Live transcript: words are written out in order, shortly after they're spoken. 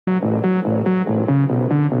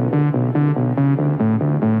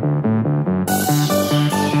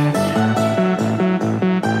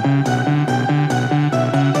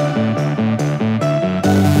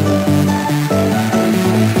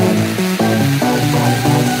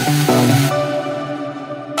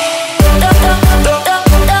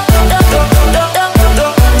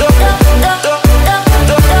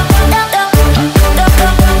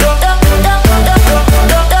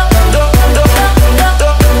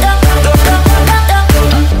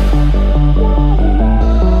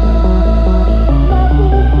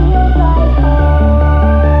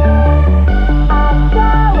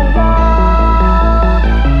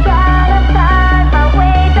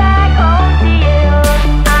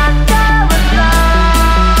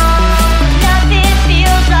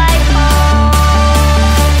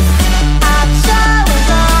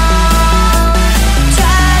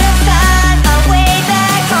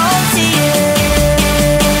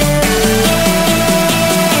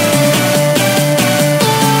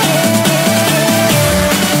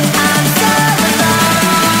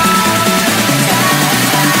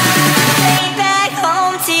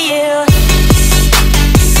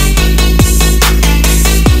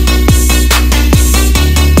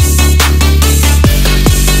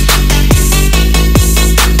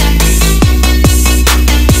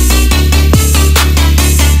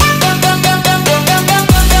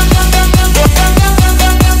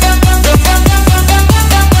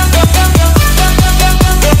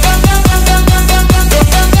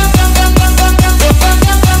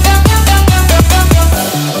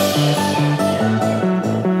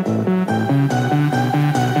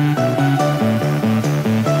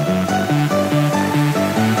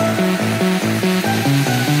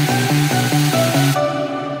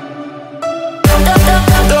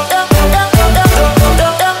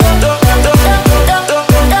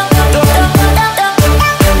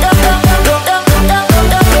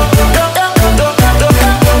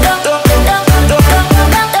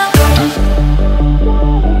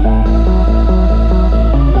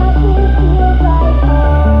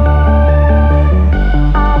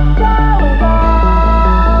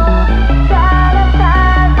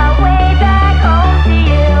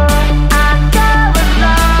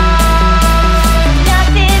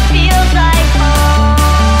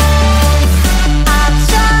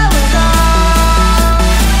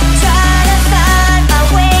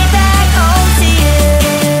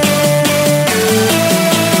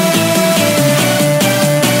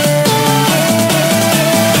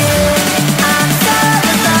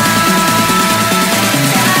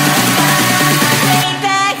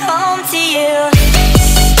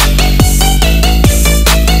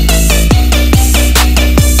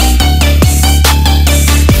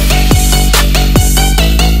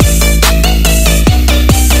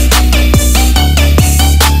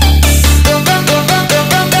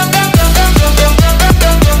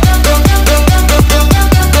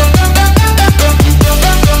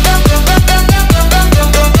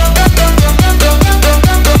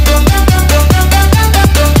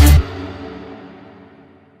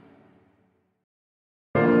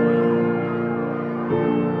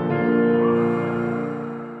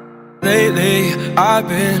Lately, I've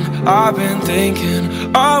been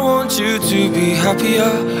thinking, I want you to be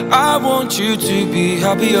happier, I want you to be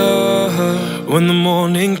happier. When the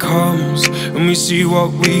morning comes, and we see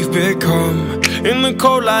what we've become, in the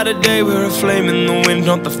cold light of day, we're a flame in the wind,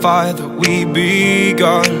 not the fire that we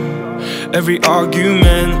begun. Every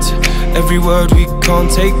argument, every word we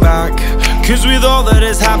can't take back, 'cause with all that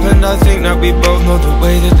has happened, I think that we both know the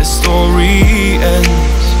way that the story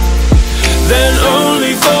ends. Then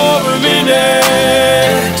only for a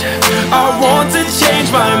minute, I want to change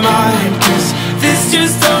my mind, 'cause this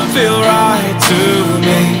just don't feel right to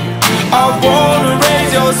me. I wanna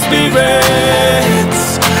raise your spirits,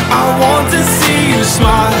 I want to see you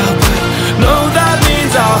smile, but no, that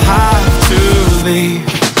means I'll have to leave.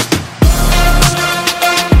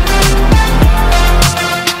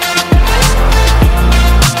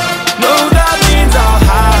 No, that means I'll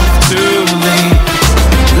have to leave.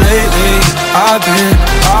 Lately, I've been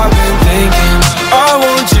thinking, I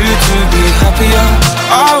want you to be happier,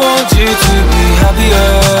 I want you to be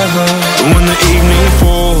happier. When the evening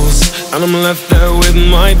falls, and I'm left there with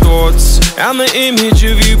my thoughts, and the image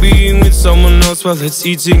of you being with someone else, well, it's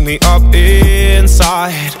eating me up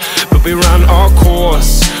inside. But we ran our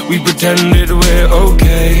course, we pretended we're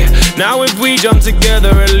okay. Now if we jump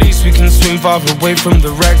together, at least we can swim far away from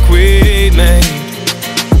the wreck we made.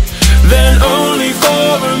 Then only for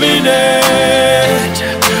a minute,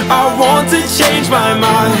 I want to change my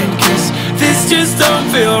mind, 'cause this just don't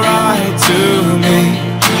feel right to me.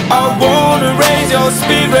 I wanna raise your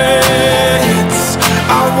spirits,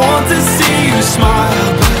 I want to see you smile,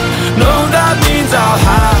 but no, that means I'll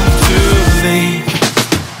have to leave.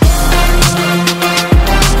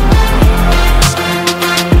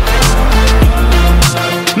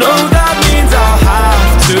 No, that means I'll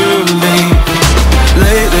have to leave.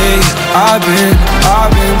 Lately, I've been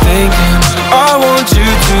thinking, I want you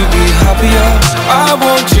to be happier, I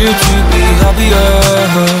want you to be happier.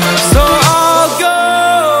 So I'll go,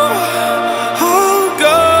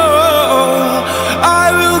 I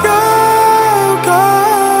will go.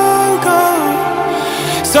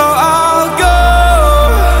 So I'll go,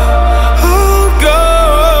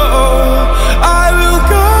 I will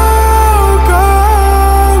go.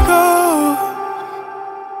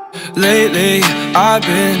 Lately, I've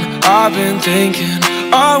been thinking,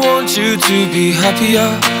 I want you to be happier,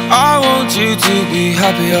 I want you to be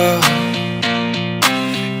happier.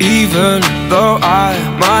 Even though I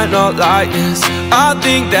might not like this, I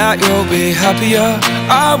think that you'll be happier,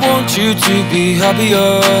 I want you to be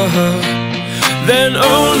happier. Then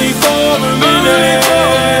only for a minute,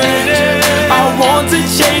 I want to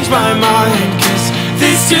change my mind, 'cause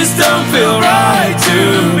this just don't feel right to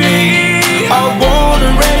me. I wanna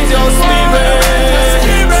raise your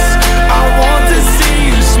spirits, I want to see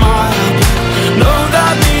you smile, no,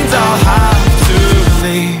 that means I'll have to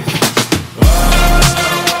leave.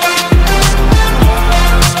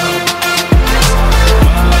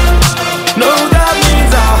 No, that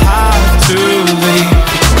means I'll have to leave.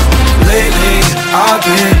 Lately, I've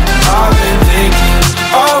been thinking,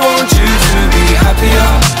 I want you to be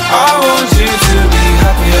happier, I want you to be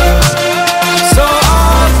happier. So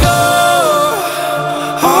I'll go,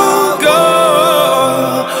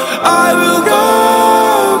 I will go.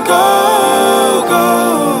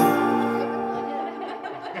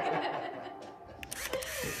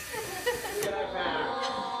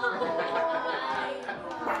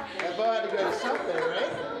 That boy had to go to something,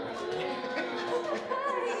 right?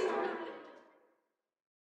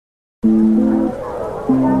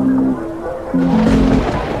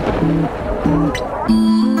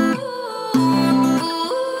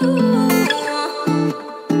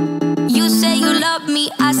 You say you love me,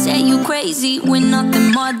 I say you crazy. We're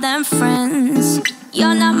nothing more than friends.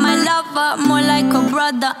 You're not my lover, more like a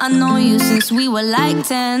brother. I know you since we were like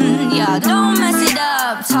 10. Yeah, don't mess it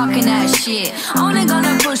up, talking that shit. Only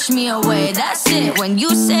gonna push me away, that's it. When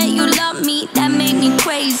you say you love me, that made me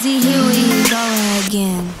crazy. Here we go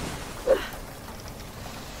again.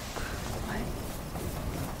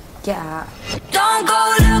 Yeah. Don't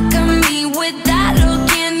go look at me with that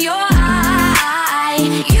look in your eye.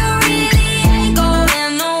 You really ain't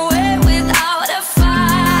going nowhere without a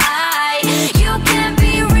fight. You can't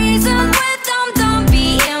be reasoned with them, don't be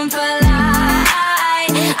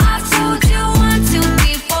impolite. I've told you 1, 2,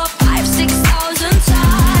 3, 4, 5, 6,000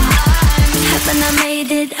 times. Haven't I made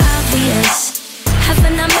it obvious?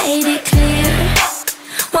 Haven't I made it clear?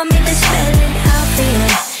 Want me to spell it out for you?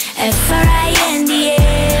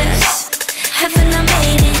 F-R-I-N-D-S. Haven't I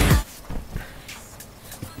made it?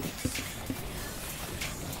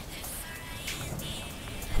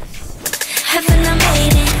 Haven't I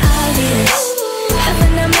made it obvious?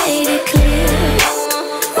 Haven't I made it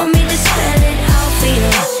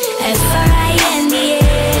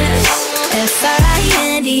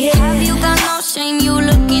Andy. Have you got no shame? You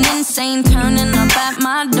looking insane, turning up at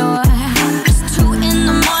my door. It's 2 in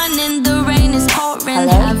the morning, the rain is pouring.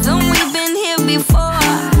 Haven't we been here before?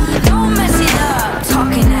 Don't mess it up,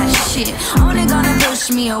 talking that shit. Only gonna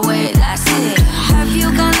push me away, that's it. Have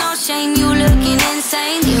you got no shame? You looking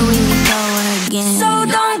insane. Here we go again. So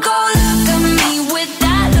don't go look at me with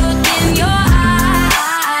that look in your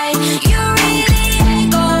eye. You really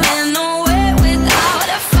ain't going nowhere without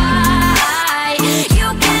a fight. You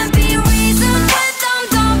can't be reasoned with them,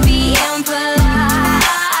 don't be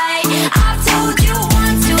impolite. I've told you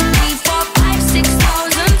 1, 2, 3, 4, 5,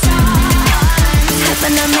 6,000 times.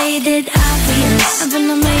 Haven't I made it obvious? Haven't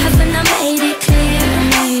I made it clear?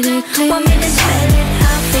 Want me to spell it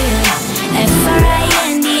out for you?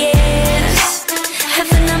 F-R-I-N-D-S.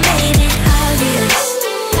 Haven't I made it obvious?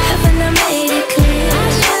 Haven't I made it clear?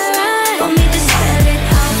 Want me to spell it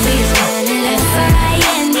out for you?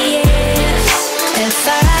 F-R-I-N-D-S.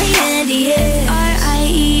 F-R-I-N-D-S.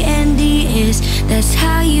 R-I-E-N-D-S. That's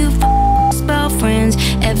how you spell friends.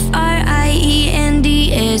 F-R-I-E-N-D-S.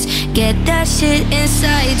 Get that shit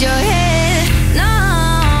inside your head. No,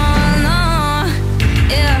 no,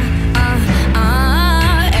 yeah.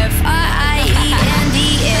 F-R-I-E-N-D-S.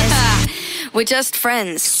 We're just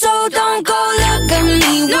friends. So don't go look at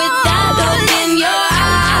me with that look in your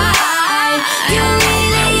eye. You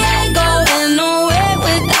really ain't going nowhere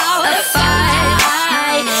without a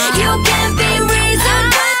fight. You can't be reasoned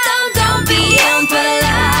with them, don't be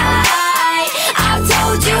impolite. I've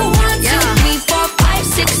told you 1, 2, 3, 4, 5,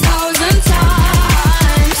 6,000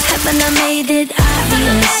 times. Haven't I made it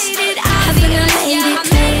obvious? Haven't I made it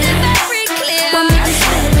clear? Want me to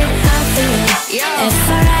spell it out for you?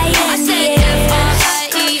 F-R-I-N-D-S.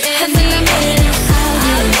 Haven't I made it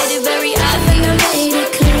obvious? Haven't I made it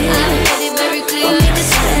clear? Want me to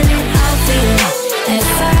spell it out for you?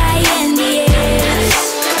 F-R-I-N-D-S.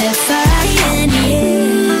 F-R-I-N-D-S.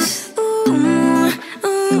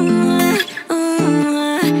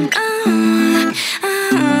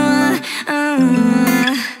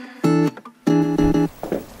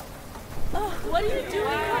 What are you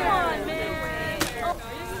doing? Come on, man. Oh,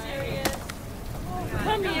 are you serious?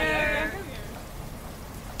 Come here.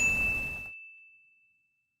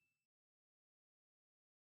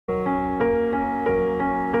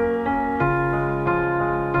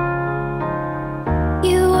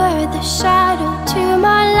 You were the shadow to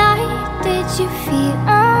my light. Did you feel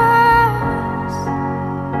us?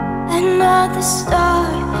 Another star,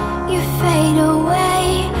 you fade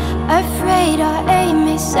away. Afraid our aim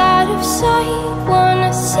is out of sight.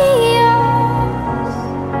 Wanna see us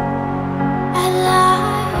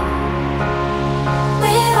alive.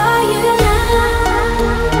 Where are you now?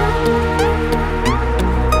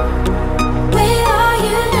 Where are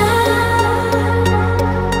you now?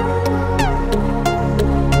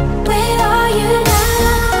 Where are you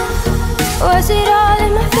now? Was it all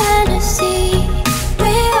in my fantasy?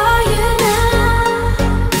 Where are you now?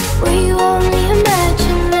 Were you only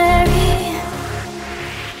imaginary?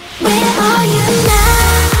 Where are you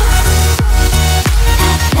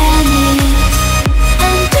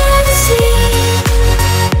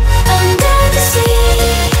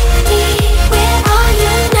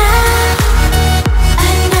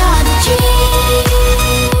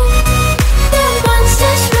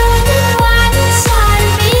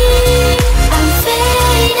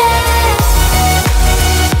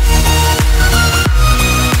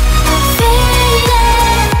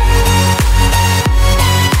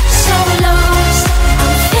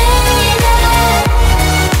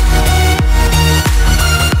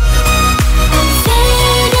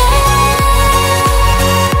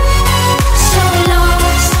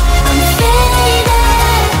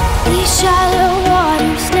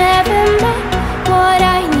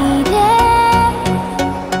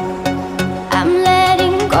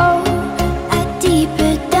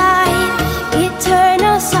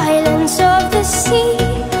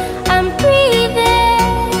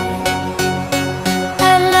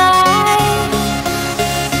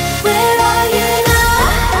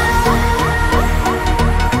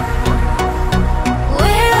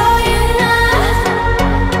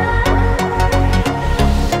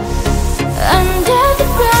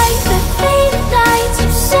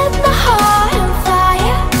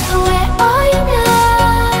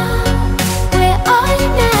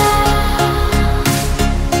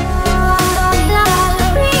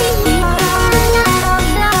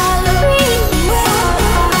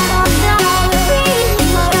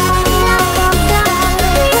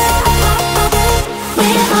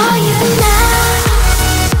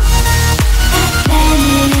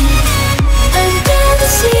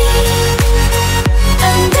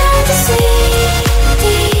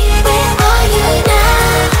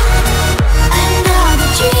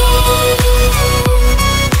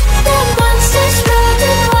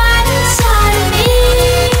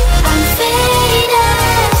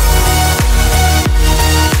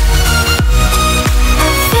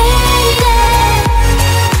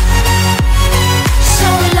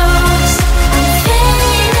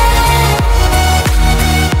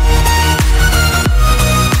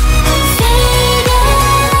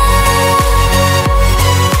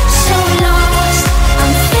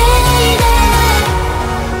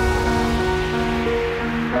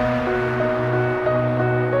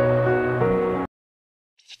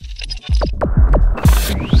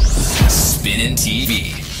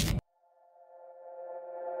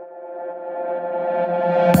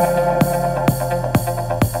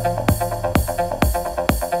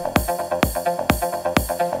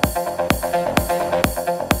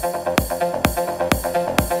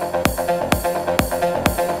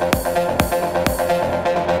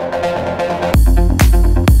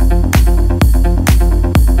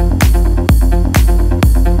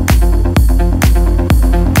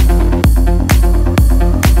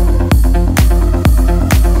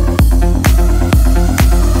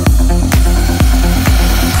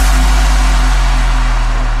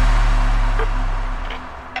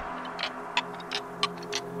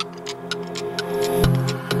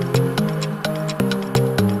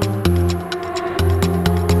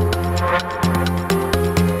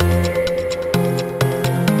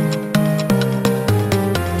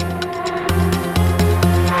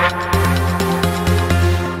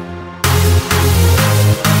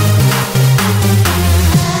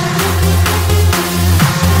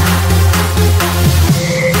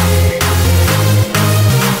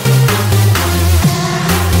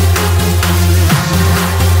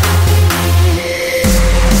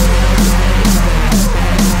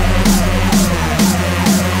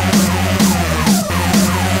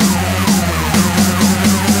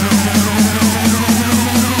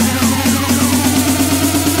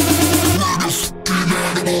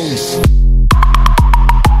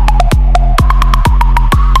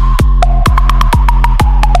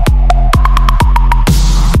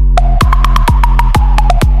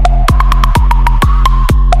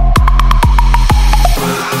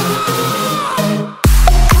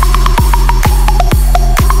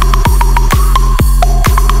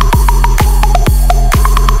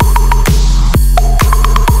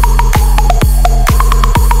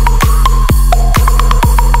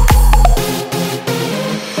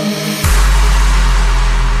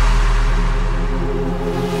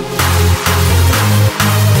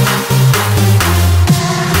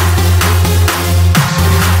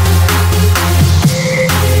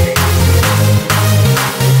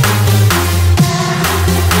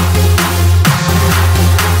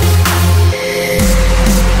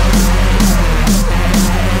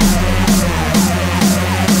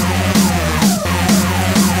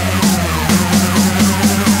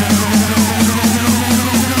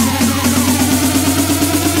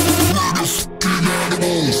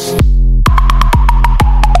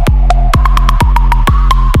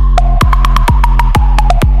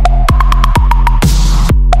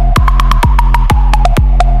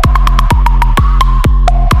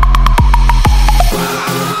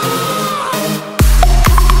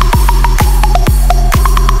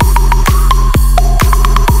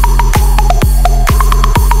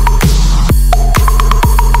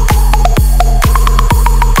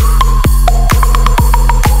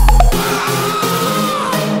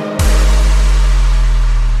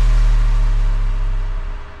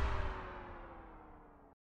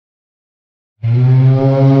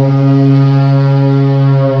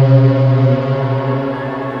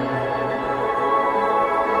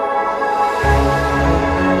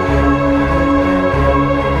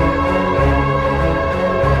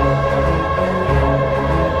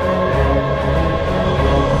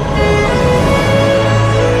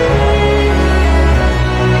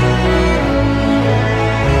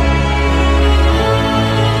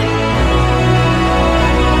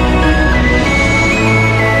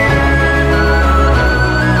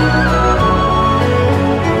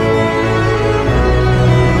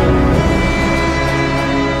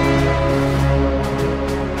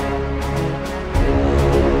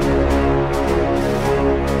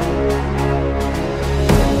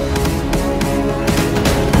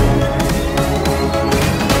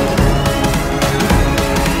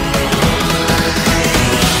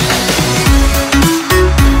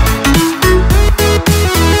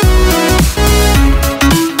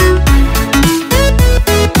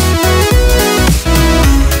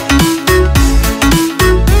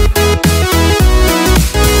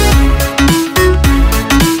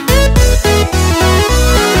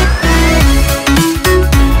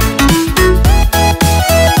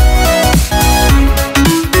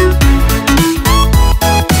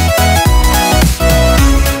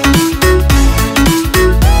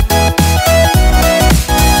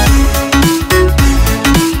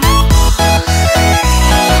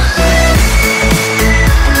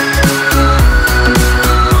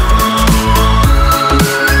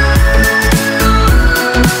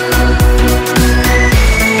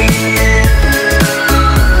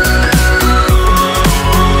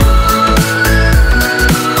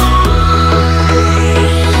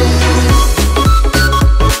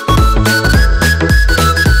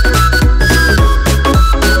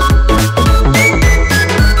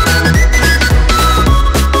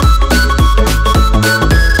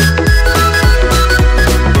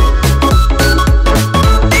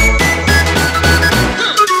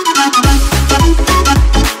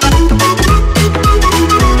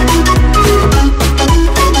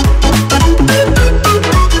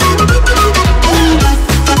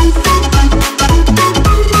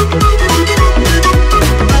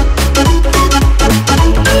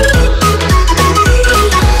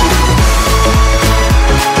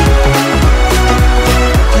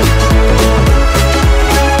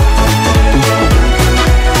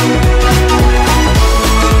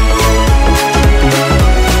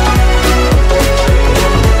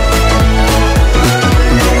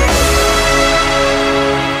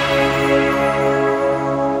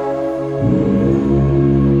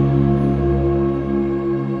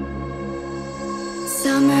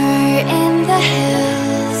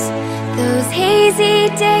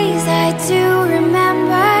days I do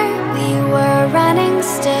remember, we were running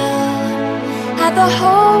still, had the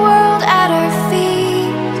whole world at our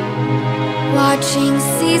feet, watching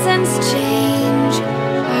seasons change.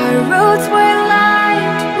 Our roads were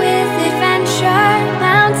lined with adventure,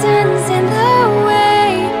 mountains in the way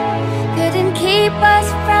couldn't keep us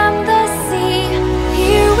from the sea.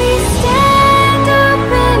 Here we stand,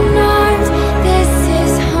 open arms, this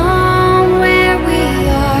is home where we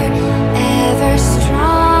are, ever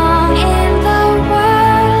strong in the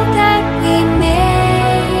world that we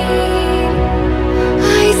made.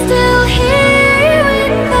 I still hear you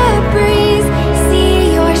in the breeze, see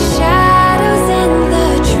your shadows in the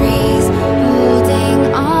trees, holding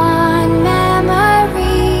on,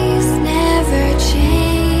 memories never change.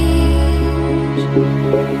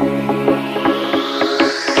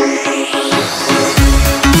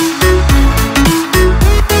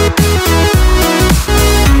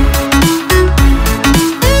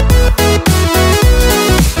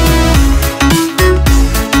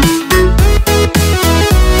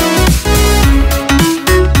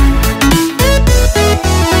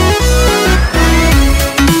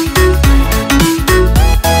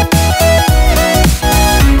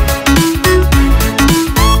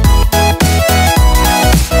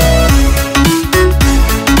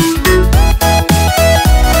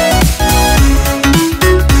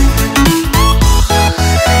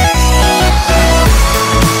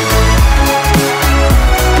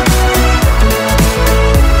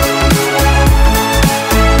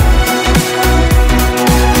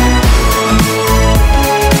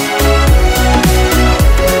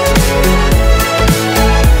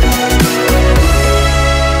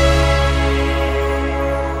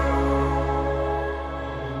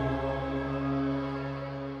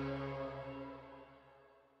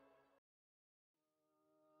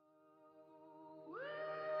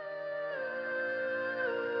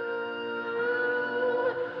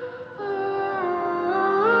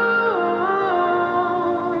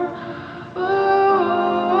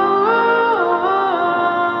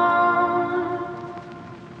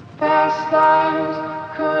 Past lives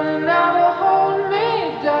couldn't ever hold me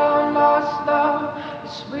down. Lost love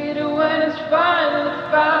is sweeter when it's finally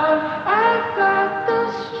found. I got the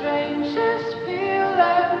strangest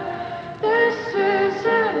feeling. This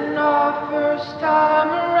isn't our first time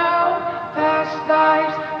around. Past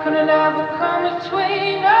lives couldn't ever come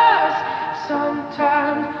between us.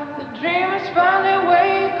 Sometimes the dreamers finally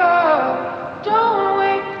wake up. Don't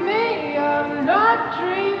wake me, I'm not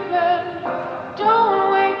dreaming.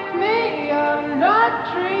 Don't wake me, I'm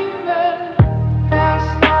not dreaming. Past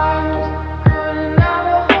lives couldn't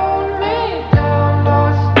ever hold me down.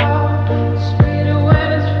 Lost love, sweeter when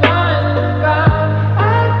it's finally found.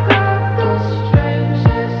 I got the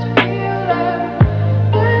strangest feeling.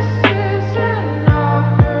 This isn't our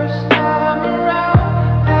first time around.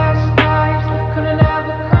 Past lives couldn't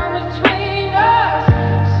ever come between us.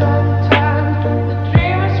 Sometimes the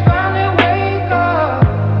dreamers finally wake up.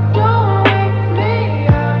 Don't wake me,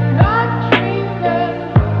 I'm not dreaming.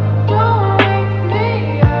 Don't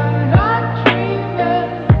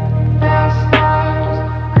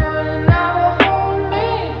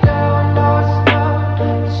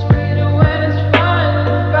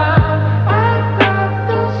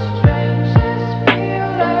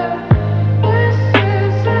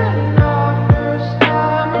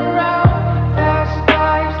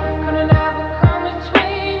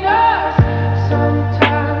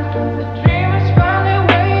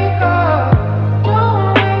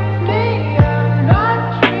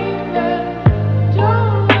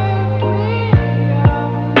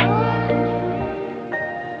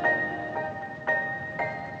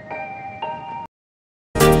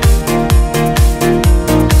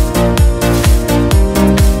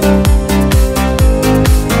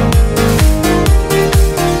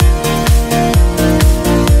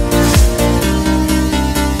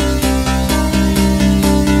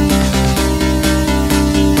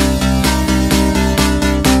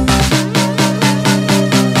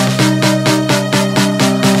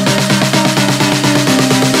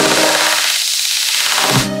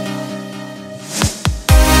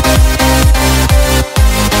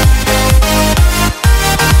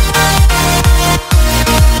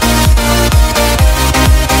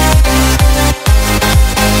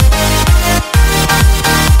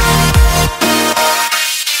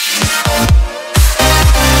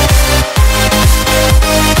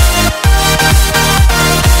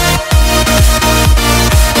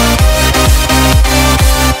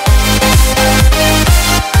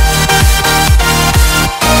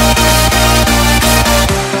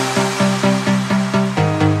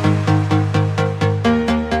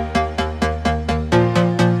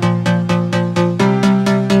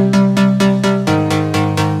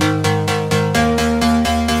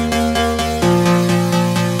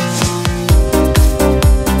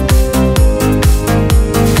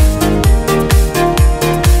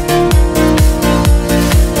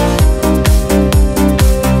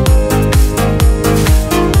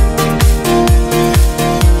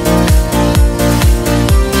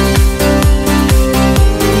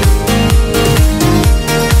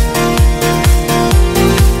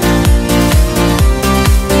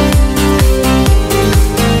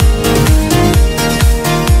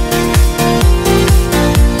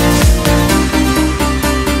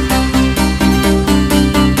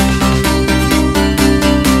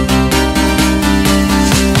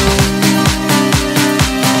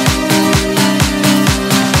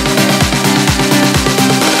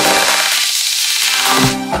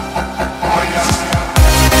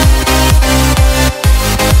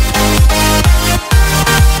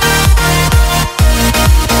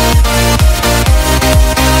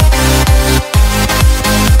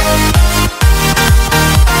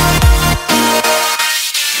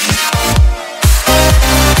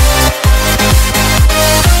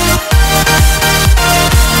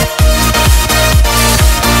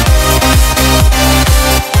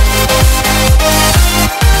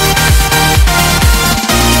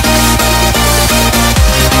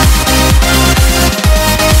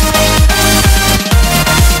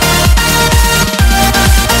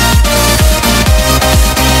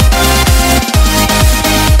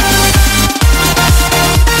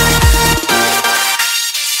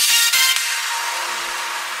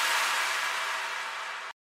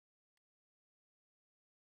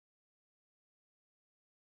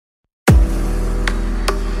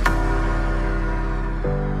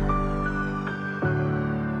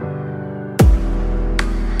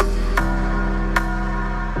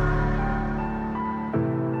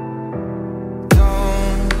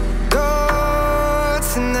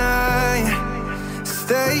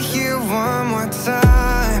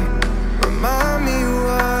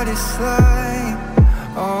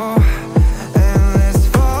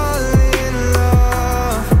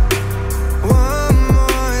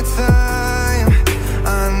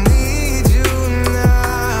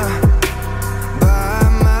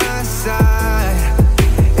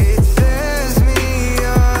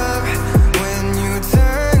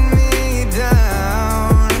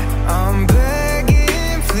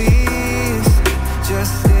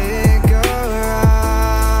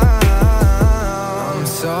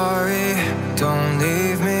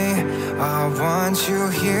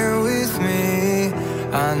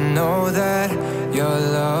know that your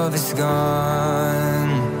love is gone.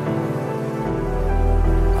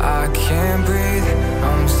 I can't breathe,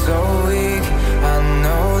 I'm so weak. I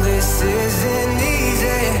know this isn't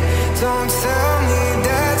easy. Don't tell me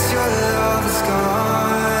that your love is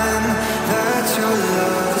gone, that your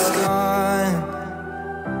love is gone.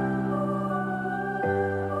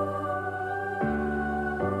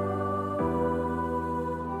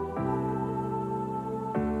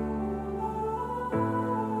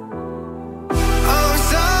 I'm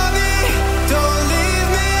sorry, don't leave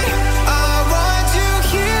me. I want you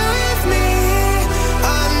here with me.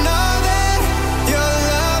 I know that your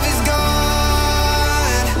love is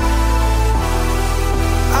gone.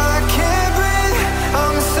 I can't breathe,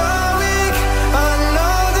 I'm so weak. I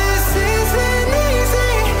know this isn't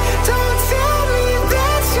easy. Don't tell me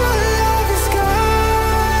that your love is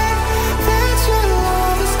gone, that your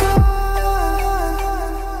love is gone.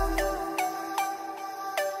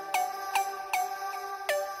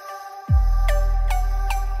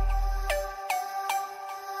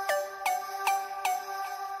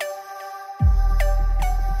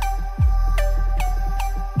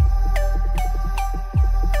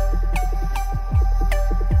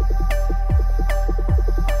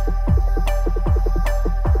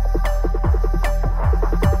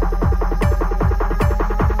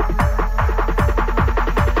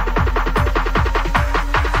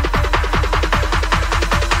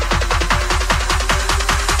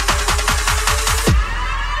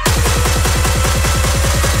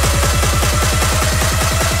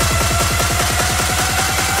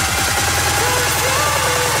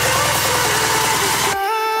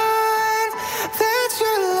 That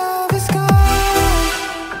your love is gone.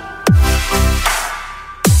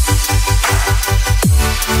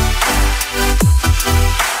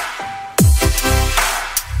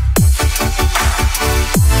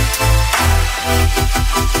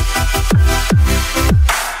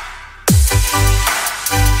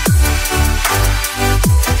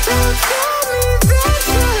 Don't tell me that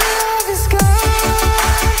your love is gone,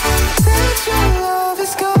 that your love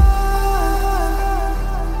is gone.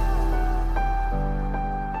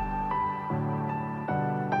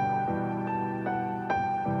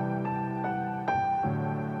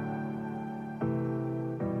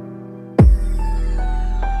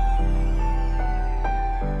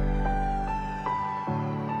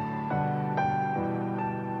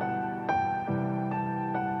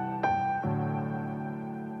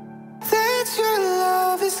 That your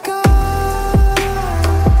love is gone.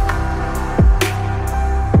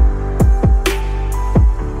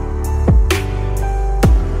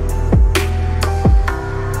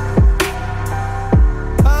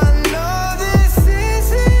 I know this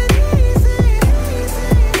isn't easy.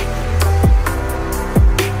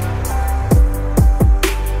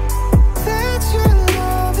 That your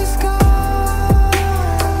love is gone.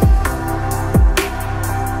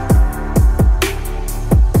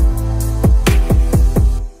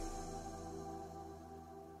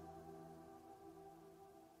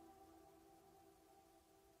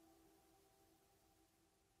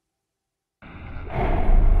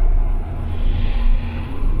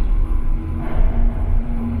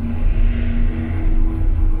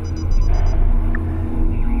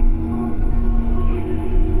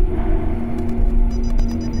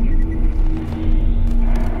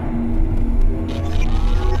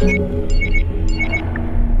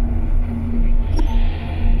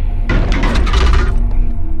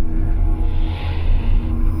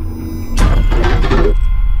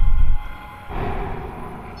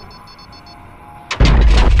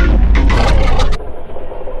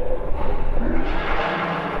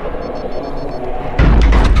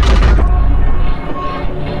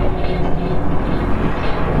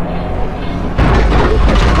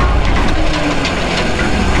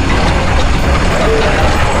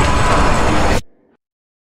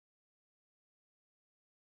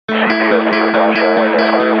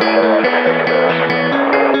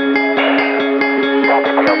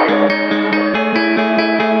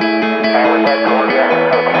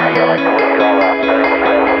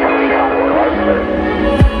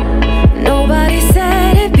 Nobody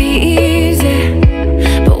said it'd be easy,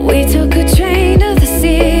 but we took a train to the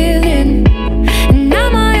ceiling. And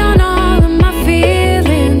now I own all of my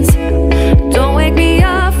feelings. Don't wake me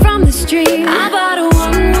up from this dream. I bought a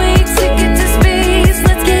one-way ticket to space.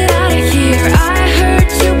 Let's get out of here. I heard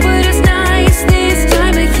Jupiter's nice this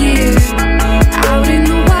time of year. Out in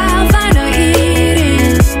the wild, find our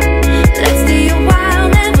Eden. Let's stay a while,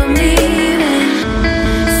 never leaving.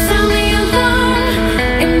 Sound the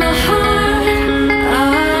alarm in my heart.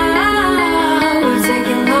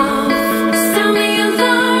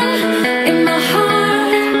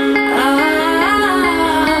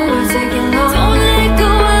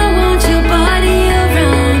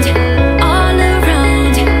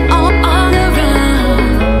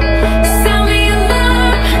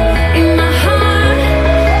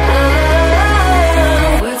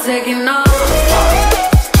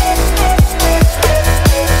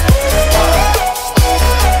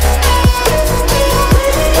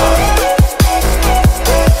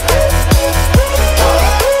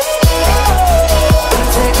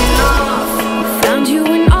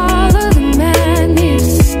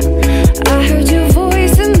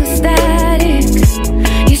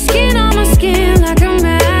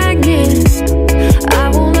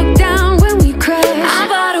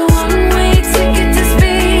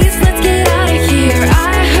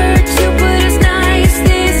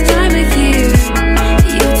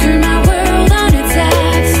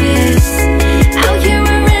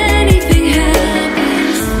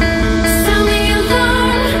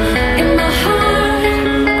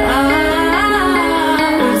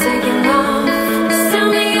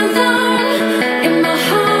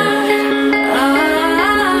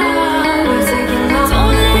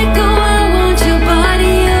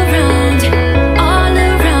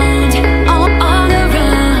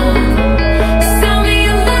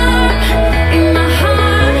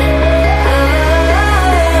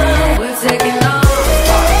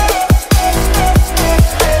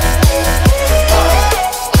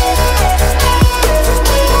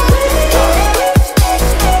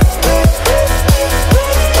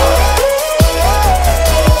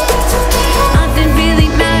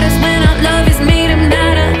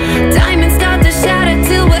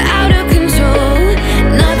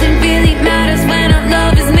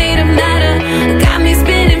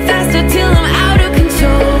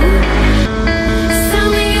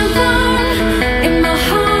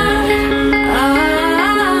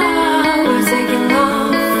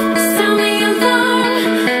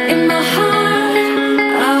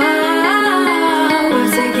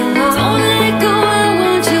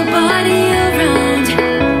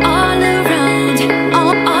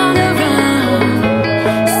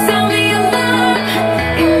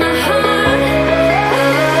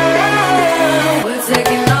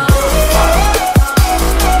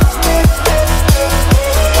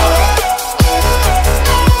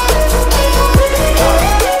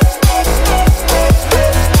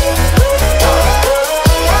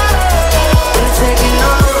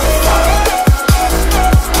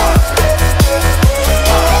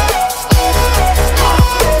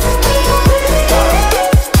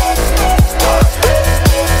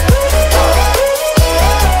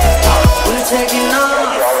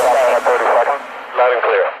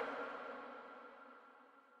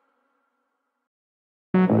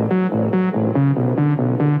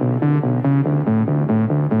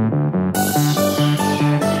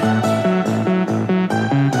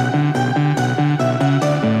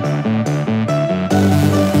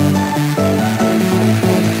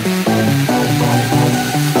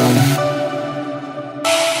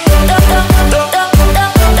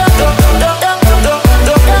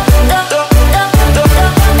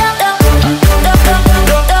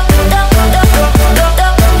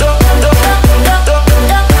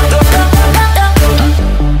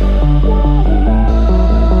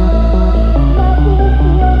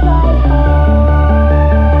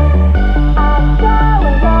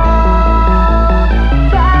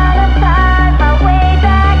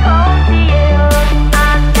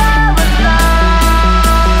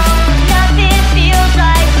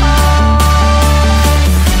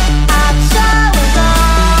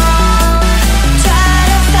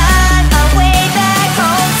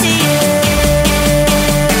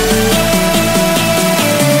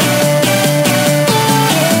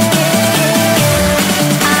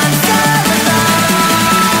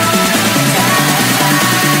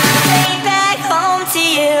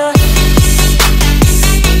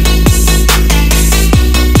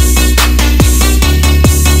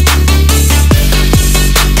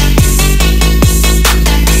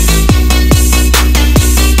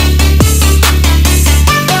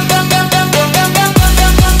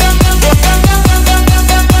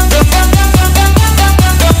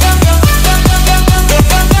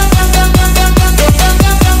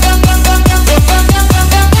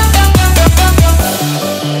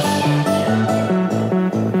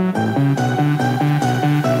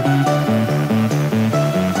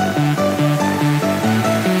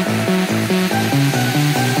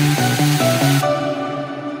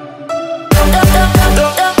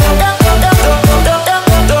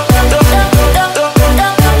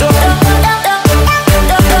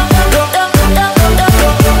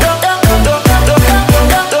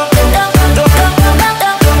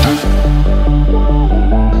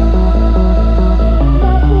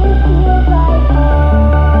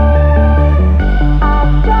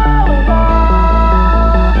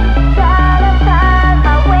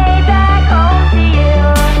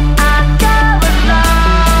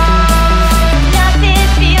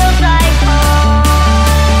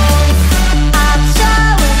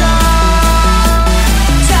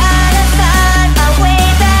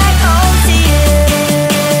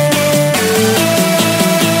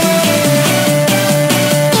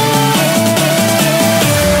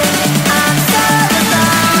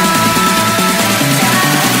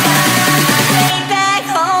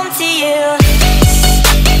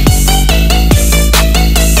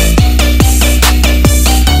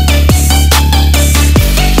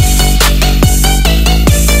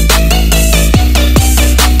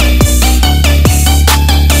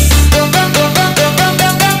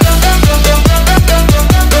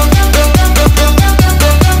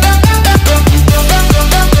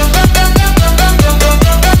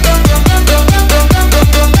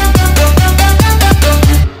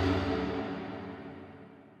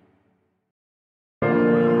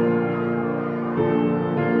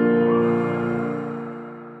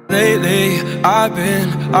 Lately, I've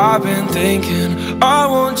been thinking, I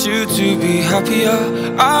want you to be happier,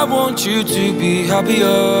 I want you to be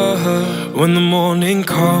happier. When the morning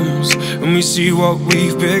comes, and we see what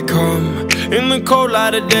we've become, in the cold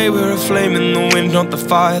light of day, we're a flame in the wind, not the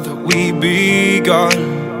fire that we begun.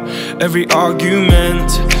 Every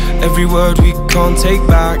argument, every word we can't take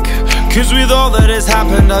back, 'cause with all that has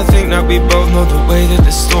happened, I think that we both know the way that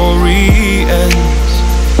the story ends.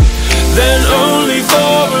 Then only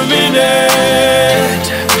for a minute,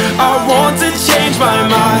 I want to change my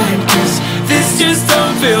mind, 'cause this just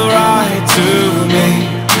don't feel right to me.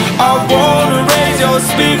 I wanna raise your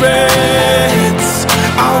spirits,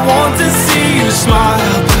 I want to see you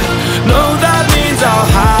smile, but no, that means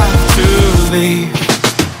I'll have to leave.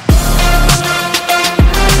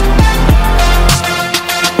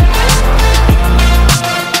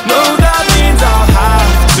 No, that means I'll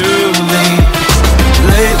have to leave.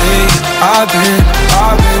 Lately, I've been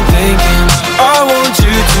thinking, I want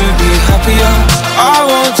you to be happier, I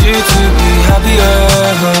want you to be happier.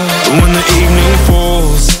 When the evening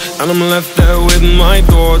falls, and I'm left there with my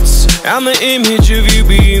thoughts, and the image of you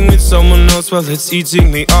being with someone else, well, it's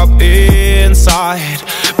eating me up inside.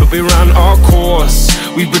 But we ran our course,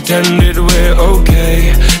 we pretended we're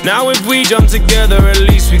okay. Now if we jump together, at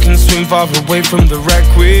least we can swim far away from the wreck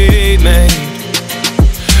we made.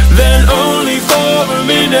 Then only for a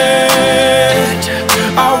minute,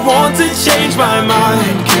 I want to change my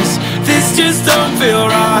mind, 'cause this just don't feel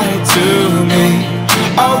right to me.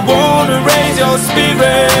 I wanna raise your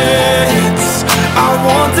spirits, I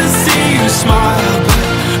want to see you smile, but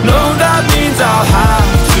no, that means I'll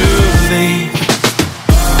have to leave.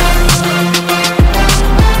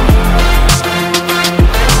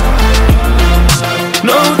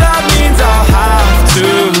 No, that means I'll have to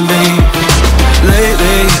leave.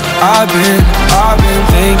 Lately, I've been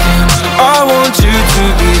thinking, I want you to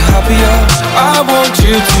be happier, I want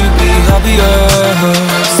you to be happier.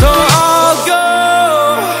 So I'll go,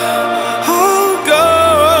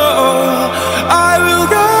 I will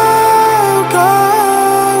go.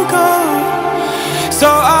 So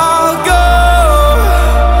I'll go,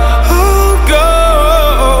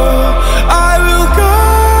 I will go.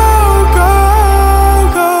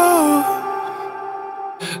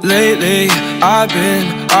 Lately, I've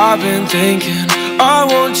been thinking, I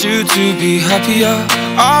want you to be happier,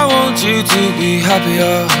 I want you to be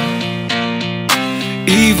happier.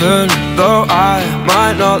 Even though I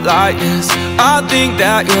might not like this, I think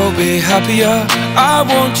that you'll be happier, I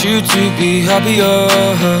want you to be happier.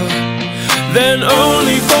 Then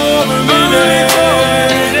only for a minute,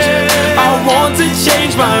 I want to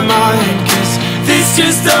change my mind, 'cause this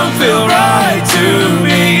just don't feel right to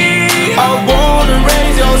me. I wanna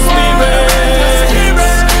raise your spirits,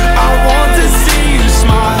 I want to see you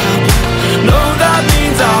smile, no, that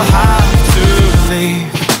means I'll have to leave.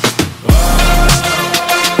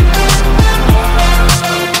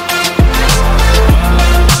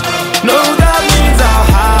 No, that means I'll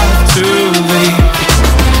have to leave.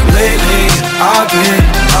 Lately, I've been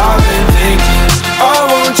thinking, I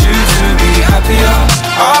want you to be happier,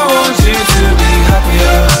 I want you to be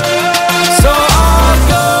happier. So I'll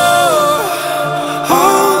go,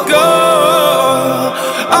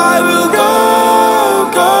 I will go.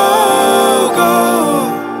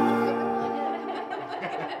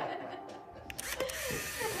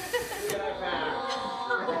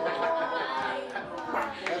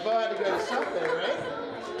 That had to go to something, right?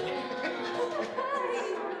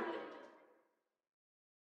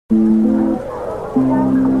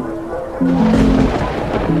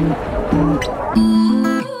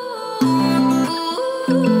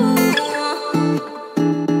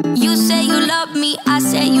 You say you love me, I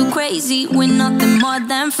say you crazy. We're nothing more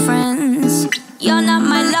than friends. You're not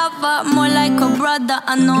my lover, more like a brother.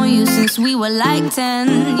 I know you since we were like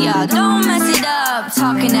 10. Yeah, don't mess it up,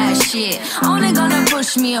 talking that shit. Only gonna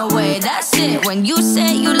push me away, that's it. When you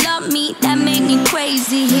say you love me, that made me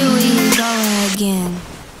crazy. Here we go again.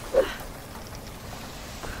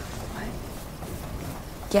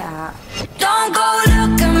 Yeah. Don't go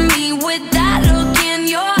look at me with that look in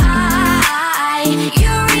your eye.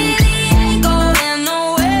 You really ain't going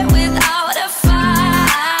nowhere without a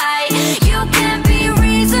fight. You can't be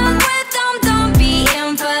reasoned with them, don't be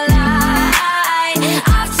impolite.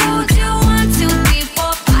 I've told you 1, 2, 3,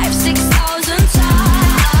 4, 5, 6,000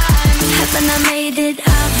 times. Haven't I made it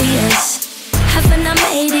obvious? Haven't I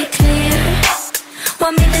made it clear?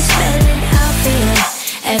 Want me to spell it out for you?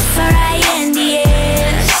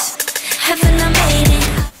 F-R-I-N-D-S. Haven't I made it?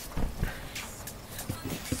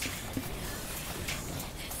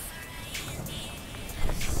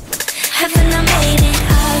 Haven't I made it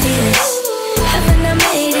obvious? Haven't I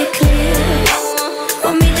made it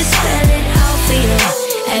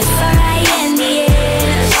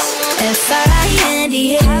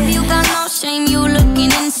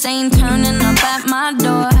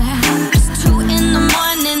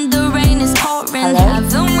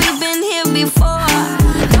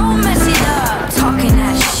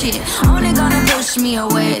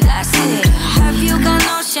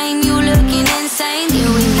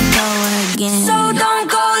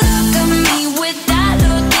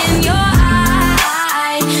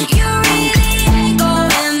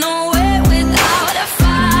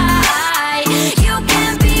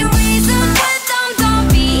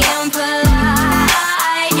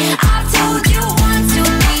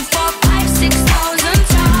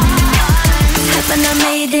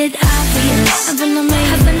Haven't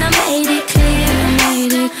I made it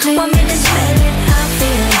clear? Want me to spell it? I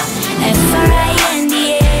feel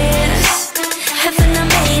F-R-I-N-D-S. Haven't I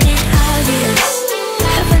made it obvious?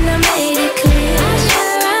 Haven't I made it clear?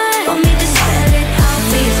 Want me to spell it? I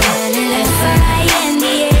feel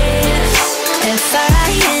F-R-I-N-D-S.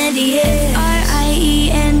 F-R-I-N-D-S.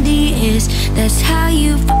 R-I-E-N-D-S. That's how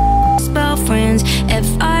you spell friends.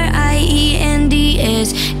 F-R-I-E-N-D-S.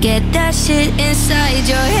 Get that shit inside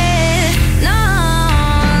your head. No,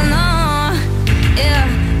 no, yeah,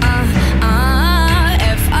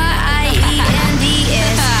 F-R-I-E-N-D-S.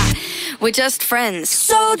 We're just friends.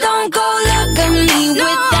 So don't go look at me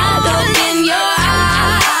with that look in your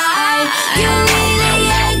eye. You really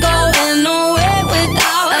ain't going nowhere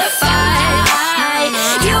without a fight.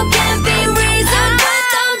 You can be reasoned, but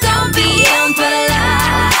don't be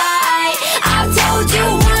impolite. I've told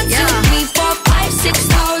you 1, 2, 3, 4, 5,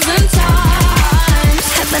 6,000 times.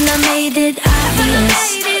 Haven't I made it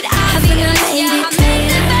obvious? Haven't I made it clear?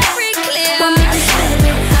 Want me to spell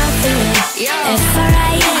it? I feel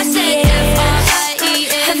F-R-I-N-D-S.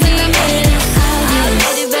 Haven't I made it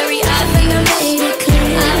obvious? Haven't I made it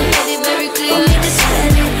clear? Want me to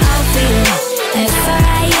spell it? I feel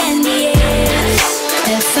F-R-I-N-D-S.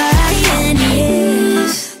 F-R-I-N-D-S.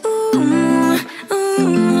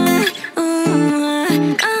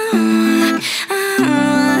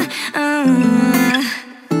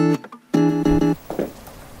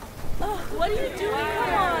 What are you doing?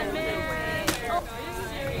 Come on, man. Oh, are you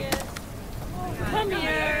serious? Come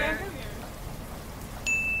here.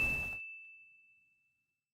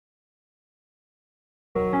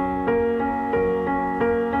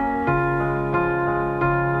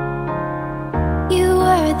 You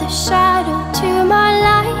were the shadow to my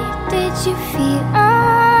light. Did you feel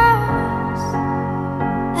us?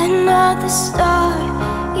 Another star,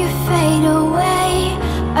 you fade away.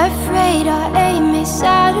 Afraid our aim is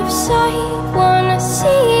out of sight. Wanna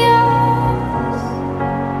see us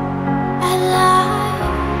alive.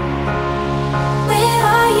 Where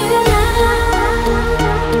are you now?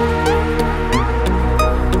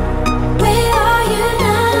 Where are you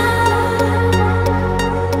now?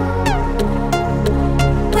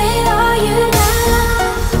 Where are you now?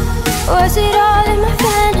 Was it all in my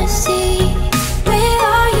fantasy? Where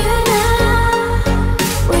are you now?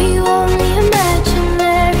 Were you only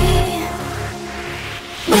imaginary?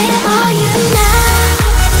 Where are you now?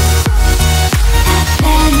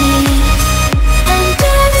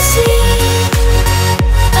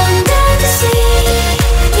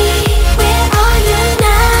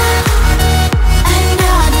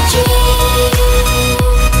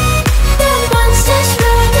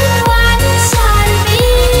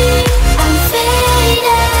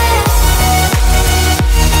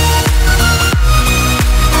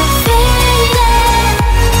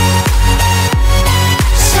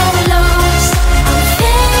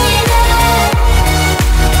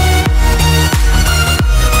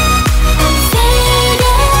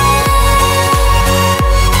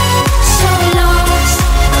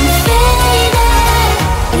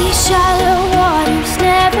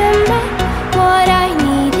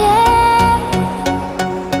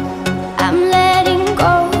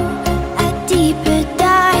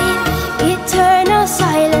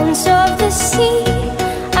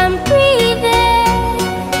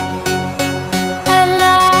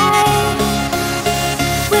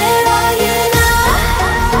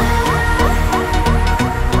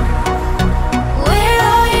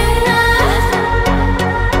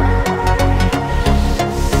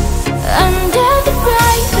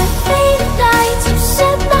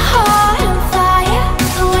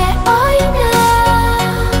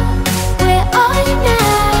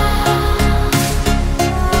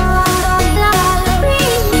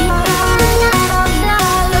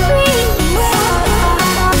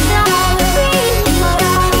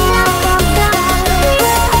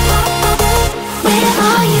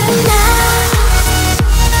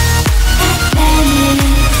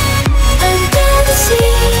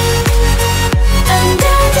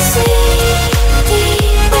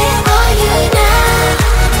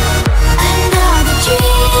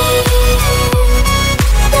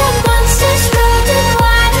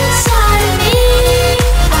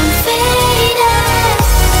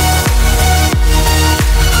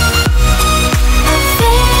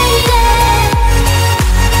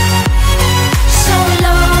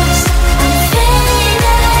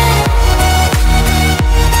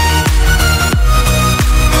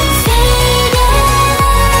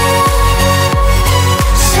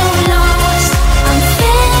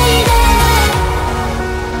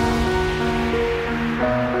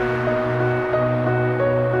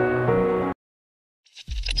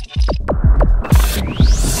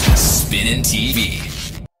 TuneIn TV.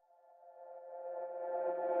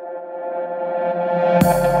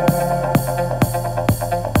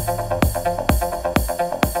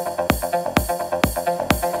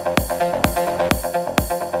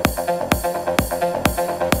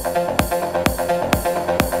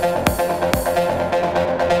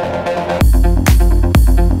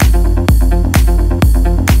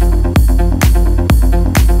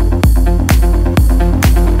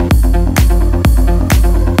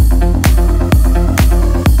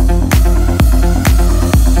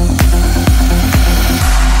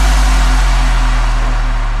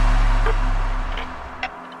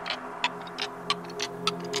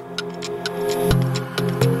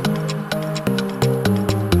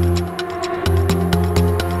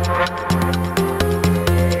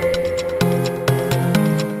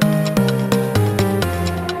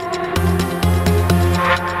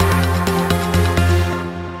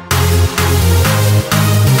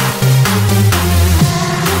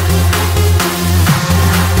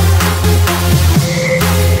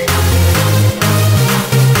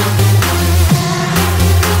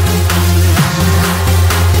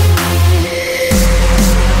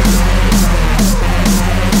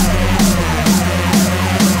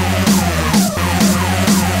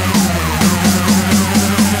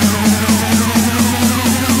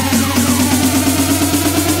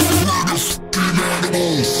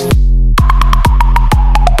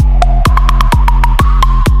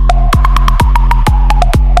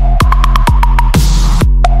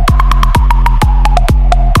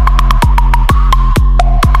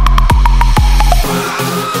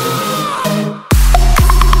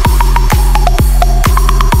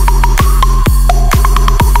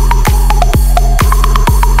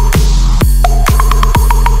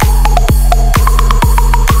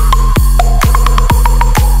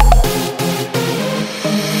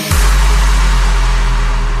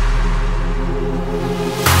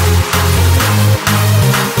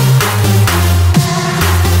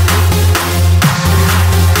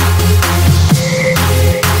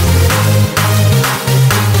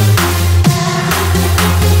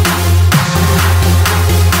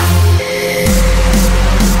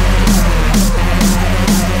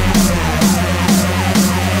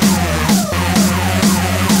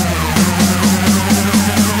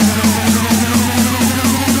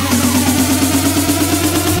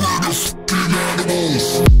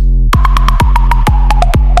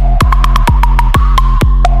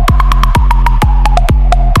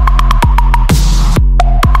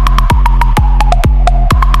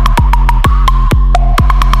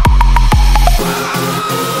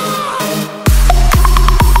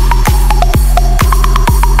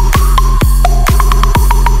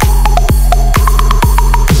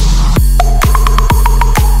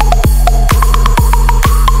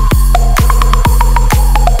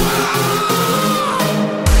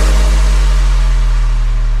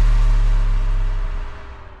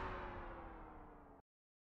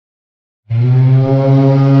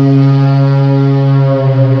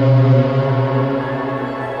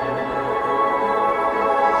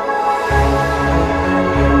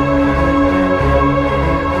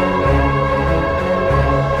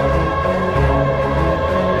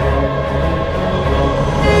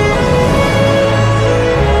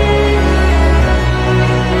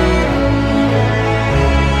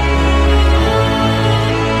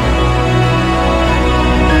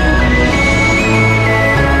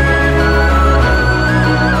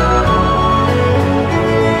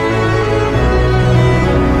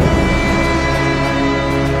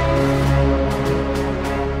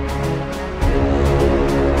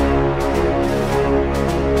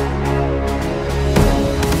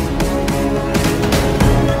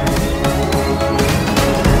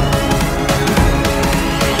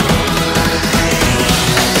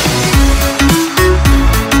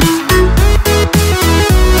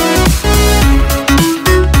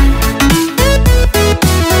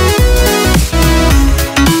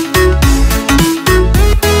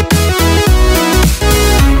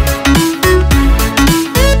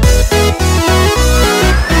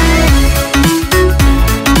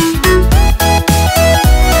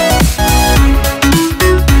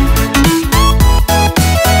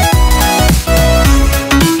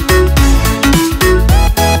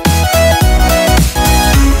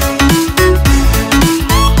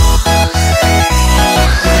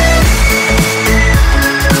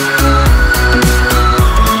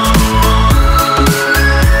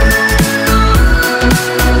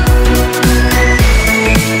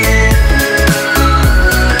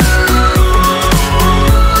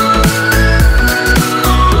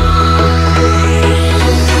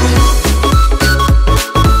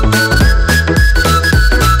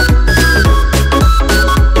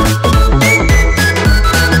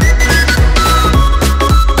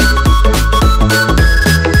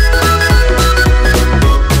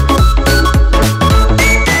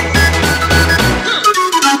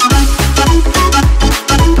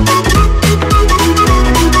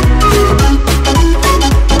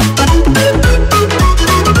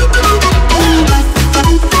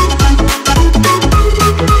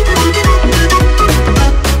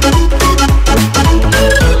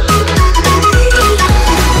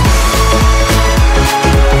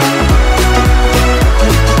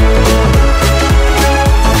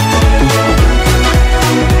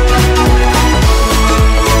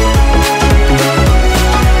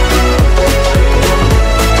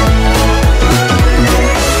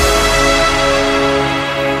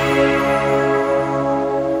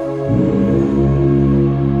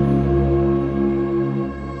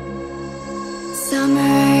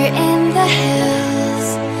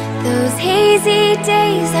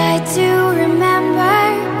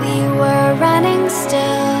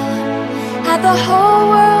 never hold